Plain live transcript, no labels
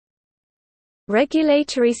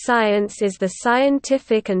Regulatory science is the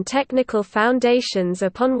scientific and technical foundations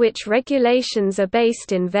upon which regulations are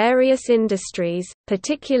based in various industries,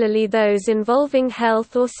 particularly those involving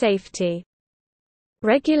health or safety.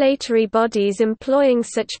 Regulatory bodies employing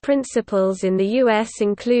such principles in the U.S.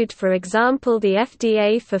 include, for example, the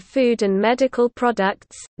FDA for food and medical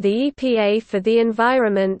products, the EPA for the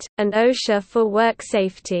environment, and OSHA for work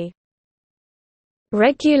safety.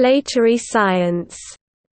 Regulatory science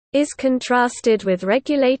is contrasted with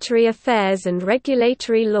regulatory affairs and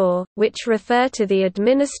regulatory law, which refer to the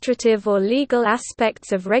administrative or legal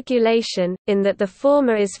aspects of regulation, in that the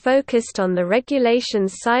former is focused on the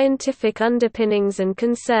regulation's scientific underpinnings and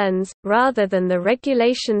concerns, rather than the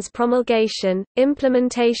regulation's promulgation,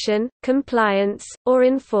 implementation, compliance, or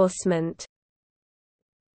enforcement.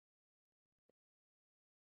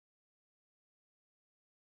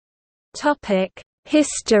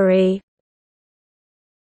 History.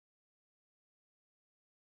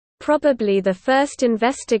 Probably the first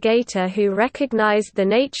investigator who recognized the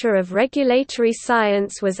nature of regulatory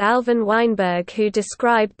science was Alvin Weinberg, who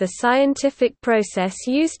described the scientific process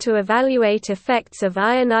used to evaluate effects of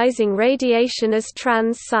ionizing radiation as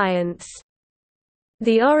trans science.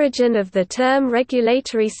 The origin of the term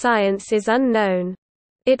regulatory science is unknown.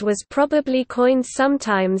 It was probably coined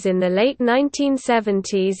sometimes in the late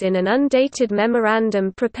 1970s in an undated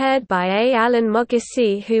memorandum prepared by A. Alan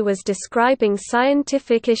Mogisi, who was describing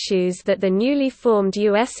scientific issues that the newly formed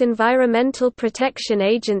U.S. Environmental Protection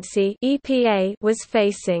Agency (EPA) was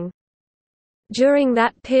facing. During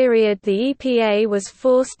that period, the EPA was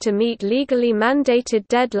forced to meet legally mandated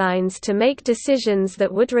deadlines to make decisions that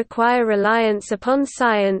would require reliance upon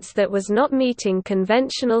science that was not meeting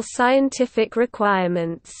conventional scientific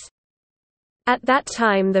requirements. At that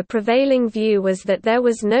time, the prevailing view was that there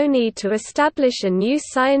was no need to establish a new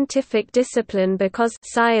scientific discipline because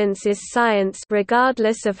science is science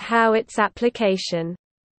regardless of how its application.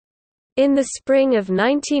 In the spring of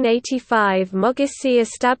 1985, Mogisi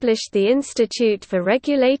established the Institute for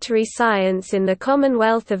Regulatory Science in the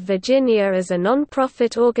Commonwealth of Virginia as a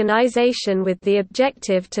non-profit organization with the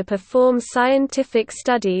objective to perform scientific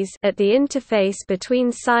studies at the interface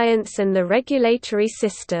between science and the regulatory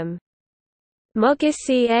system.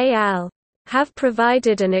 Mogisi et al. Have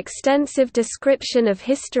provided an extensive description of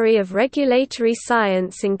history of regulatory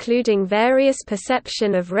science, including various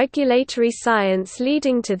perception of regulatory science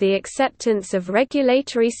leading to the acceptance of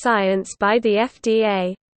regulatory science by the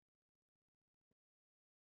FDA.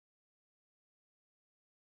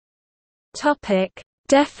 Topic: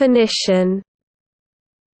 Definition.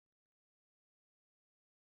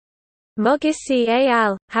 Mogisi et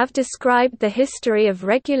al. Have described the history of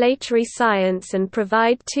regulatory science and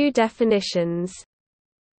provide two definitions.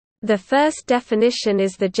 The first definition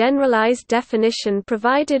is the generalized definition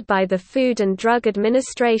provided by the Food and Drug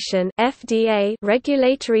Administration (FDA).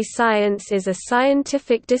 Regulatory science is a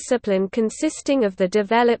scientific discipline consisting of the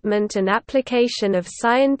development and application of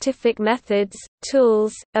scientific methods,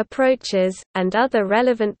 tools, approaches, and other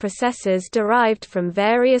relevant processes derived from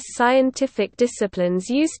various scientific disciplines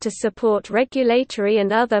used to support regulatory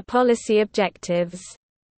and other policy objectives.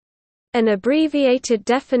 An abbreviated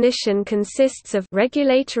definition consists of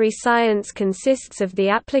regulatory science consists of the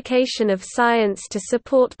application of science to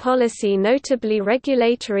support policy, notably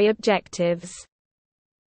regulatory objectives.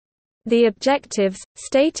 The objectives,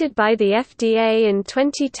 stated by the FDA in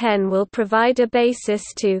 2010, will provide a basis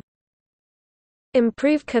to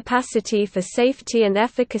improve capacity for safety and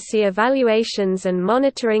efficacy evaluations and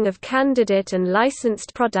monitoring of candidate and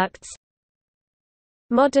licensed products,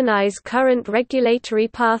 modernize current regulatory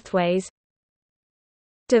pathways,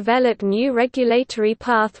 develop new regulatory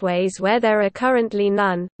pathways where there are currently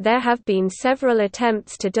none. There have been several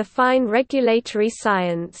attempts to define regulatory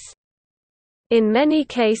science. In many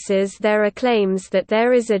cases there are claims that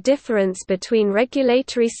there is a difference between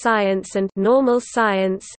regulatory science and normal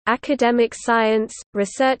science, academic science,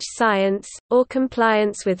 research science, or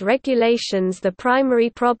compliance with regulations. The primary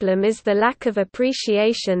problem is the lack of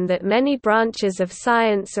appreciation that many branches of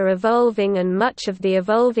science are evolving, and much of the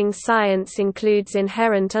evolving science includes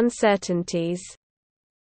inherent uncertainties.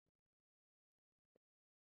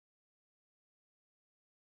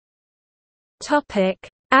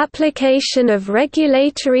 Application of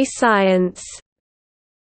regulatory science.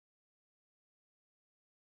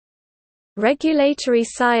 Regulatory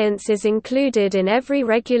science is included in every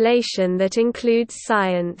regulation that includes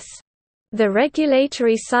science. The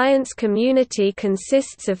regulatory science community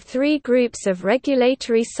consists of three groups of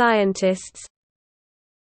regulatory scientists: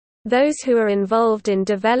 those who are involved in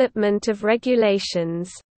development of regulations.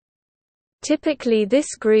 Typically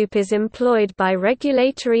this group is employed by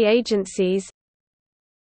regulatory agencies,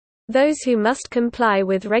 those who must comply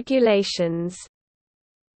with regulations.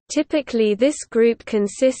 Typically this group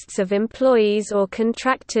consists of employees or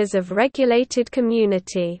contractors of regulated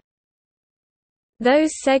community.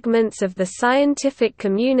 Those segments of the scientific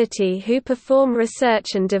community who perform research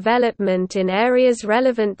and development in areas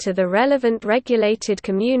relevant to the relevant regulated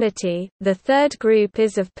community. The third group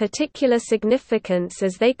is of particular significance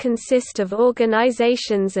as they consist of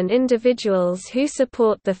organizations and individuals who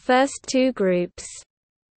support the first two groups.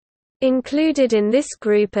 Included in this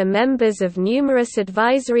group are members of numerous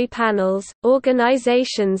advisory panels,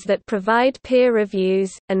 organizations that provide peer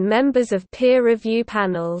reviews, and members of peer review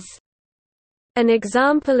panels. An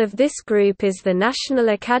example of this group is the national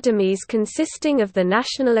academies consisting of the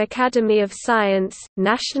National Academy of Science,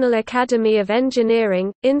 National Academy of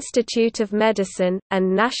Engineering, Institute of Medicine,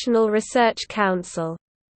 and National Research Council.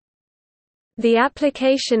 The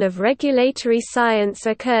application of regulatory science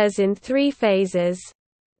occurs in three phases.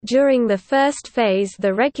 During the first phase,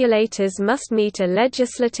 the regulators must meet a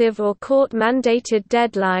legislative or court-mandated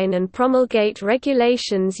deadline and promulgate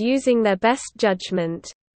regulations using their best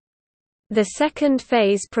judgment. The second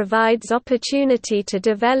phase provides opportunity to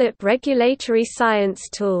develop regulatory science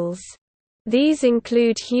tools. These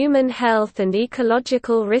include human health and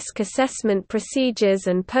ecological risk assessment procedures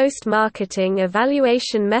and post-marketing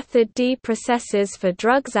evaluation method D processes for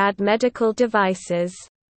drugs and medical devices.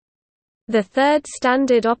 The third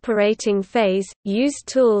standard operating phase, used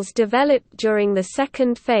tools developed during the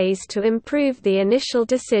second phase to improve the initial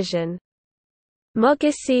decision.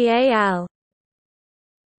 Mogisi al.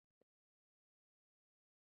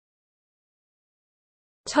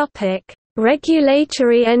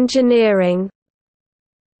 Regulatory engineering.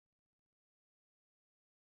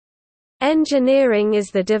 Engineering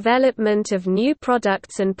is the development of new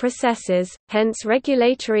products and processes, hence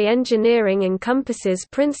regulatory engineering encompasses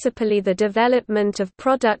principally the development of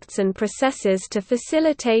products and processes to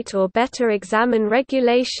facilitate or better examine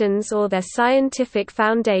regulations or their scientific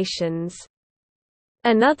foundations.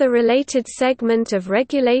 Another related segment of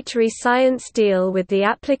regulatory science deal with the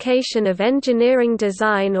application of engineering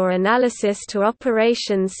design or analysis to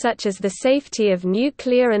operations such as the safety of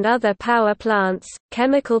nuclear and other power plants,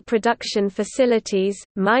 chemical production facilities,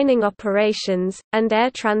 mining operations, and air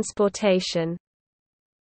transportation.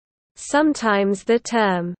 Sometimes the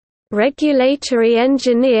term, regulatory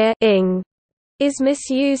engineering, is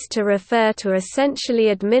misused to refer to essentially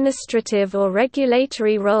administrative or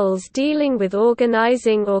regulatory roles dealing with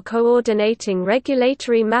organizing or coordinating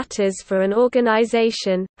regulatory matters for an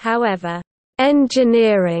organization. However,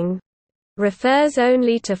 engineering refers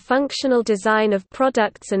only to functional design of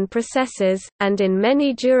products and processes, and in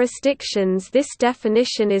many jurisdictions this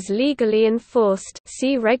definition is legally enforced.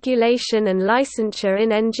 See regulation and licensure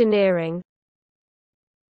in engineering.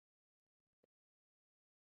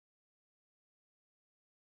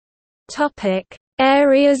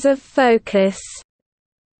 Areas of focus.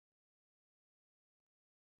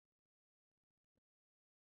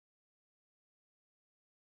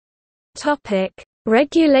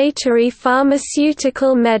 Regulatory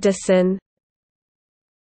pharmaceutical medicine.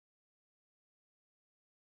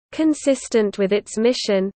 Consistent with its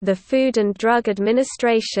mission, the Food and Drug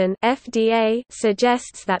Administration (FDA)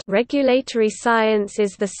 suggests that regulatory science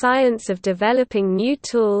is the science of developing new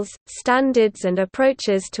tools, standards and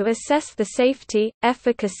approaches to assess the safety,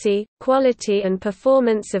 efficacy, quality and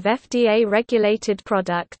performance of FDA-regulated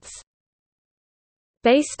products.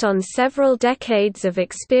 Based on several decades of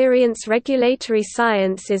experience, regulatory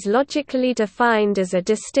science is logically defined as a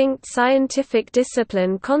distinct scientific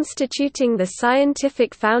discipline constituting the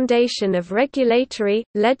scientific foundation of regulatory,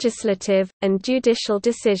 legislative, and judicial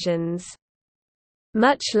decisions.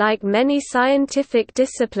 Much like many scientific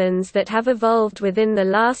disciplines that have evolved within the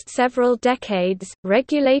last several decades,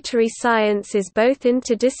 regulatory science is both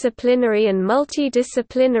interdisciplinary and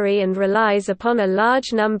multidisciplinary and relies upon a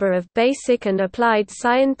large number of basic and applied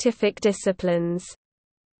scientific disciplines.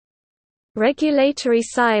 Regulatory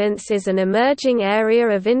science is an emerging area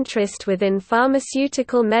of interest within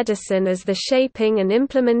pharmaceutical medicine as the shaping and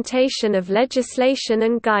implementation of legislation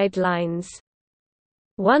and guidelines.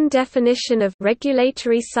 One definition of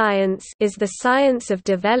regulatory science is the science of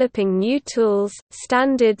developing new tools,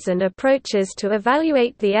 standards and approaches to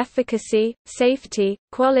evaluate the efficacy, safety,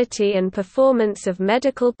 quality and performance of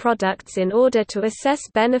medical products in order to assess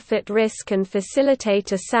benefit risk and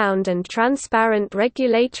facilitate a sound and transparent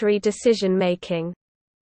regulatory decision-making.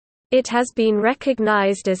 It has been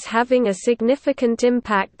recognized as having a significant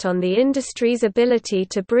impact on the industry's ability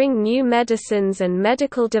to bring new medicines and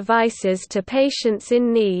medical devices to patients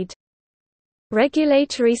in need.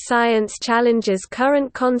 Regulatory science challenges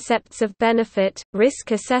current concepts of benefit,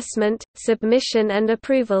 risk assessment, submission and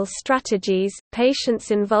approval strategies,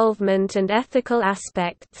 patients' involvement and ethical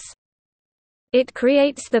aspects. It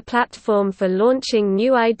creates the platform for launching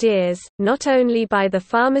new ideas, not only by the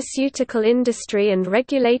pharmaceutical industry and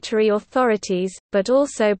regulatory authorities, but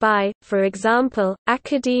also by, for example,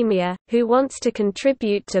 academia, who wants to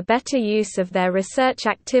contribute to better use of their research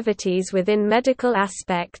activities within medical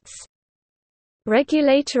aspects.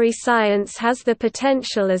 Regulatory science has the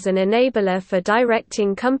potential as an enabler for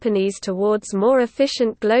directing companies towards more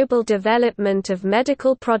efficient global development of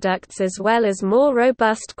medical products as well as more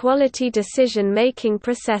robust quality decision-making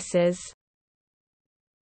processes.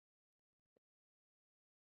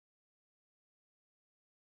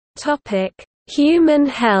 Human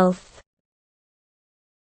health.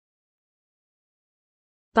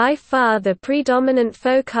 By far the predominant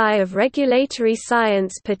foci of regulatory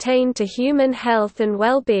science pertain to human health and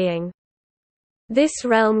well-being. This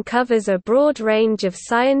realm covers a broad range of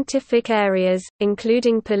scientific areas,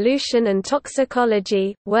 including pollution and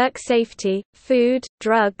toxicology, work safety, food,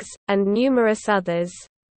 drugs, and numerous others.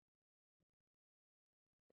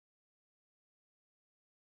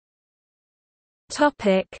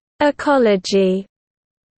 Ecology.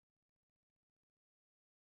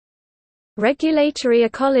 Regulatory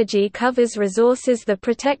ecology covers resources, the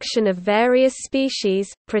protection of various species,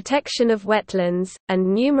 protection of wetlands,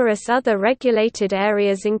 and numerous other regulated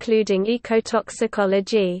areas including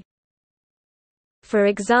ecotoxicology. For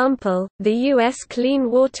example, the U.S. Clean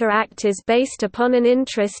Water Act is based upon an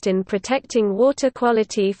interest in protecting water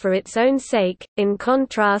quality for its own sake, in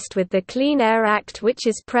contrast with the Clean Air Act, which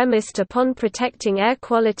is premised upon protecting air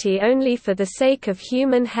quality only for the sake of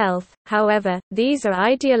human health. However, these are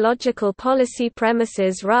ideological policy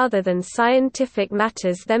premises rather than scientific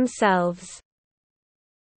matters themselves.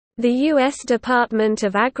 The U.S. Department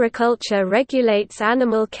of Agriculture regulates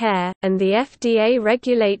animal care, and the FDA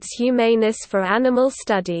regulates humaneness for animal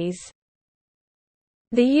studies.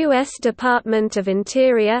 The U.S. Department of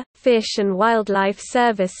Interior, Fish and Wildlife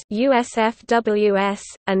Service (USFWS),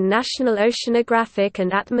 and National Oceanographic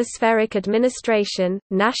and Atmospheric Administration,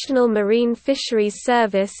 National Marine Fisheries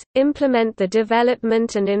Service, implement the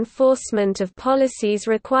development and enforcement of policies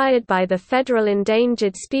required by the Federal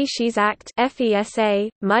Endangered Species Act (FESA),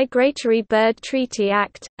 Migratory Bird Treaty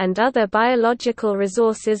Act, and other biological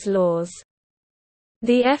resources laws.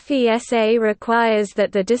 The FESA requires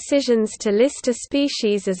that the decisions to list a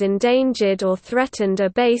species as endangered or threatened are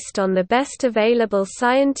based on the best available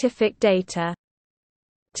scientific data.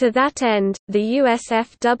 To that end, the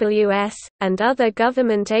USFWS, and other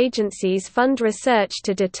government agencies fund research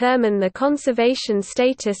to determine the conservation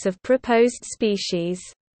status of proposed species.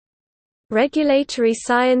 Regulatory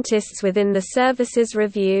scientists within the services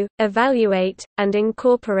review, evaluate, and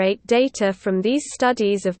incorporate data from these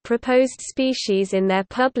studies of proposed species in their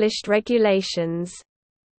published regulations.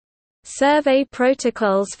 Survey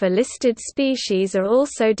protocols for listed species are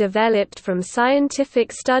also developed from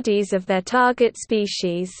scientific studies of their target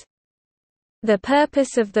species. The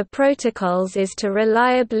purpose of the protocols is to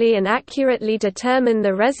reliably and accurately determine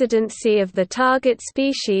the residency of the target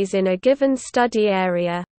species in a given study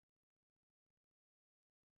area.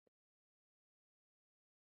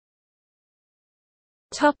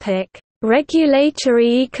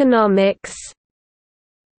 Regulatory economics.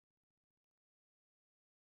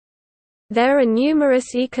 There are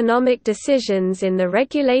numerous economic decisions in the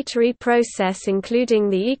regulatory process, including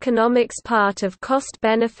the economics part of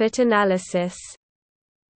cost-benefit analysis.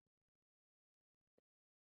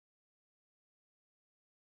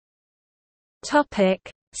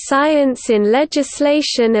 Science in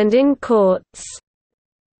legislation and in courts.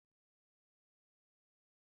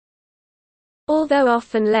 Although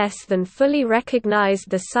often less than fully recognized,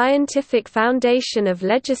 the scientific foundation of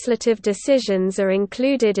legislative decisions are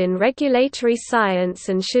included in regulatory science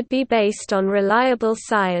and should be based on reliable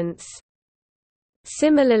science.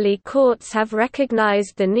 Similarly, courts have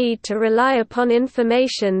recognized the need to rely upon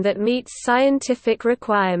information that meets scientific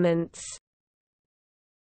requirements.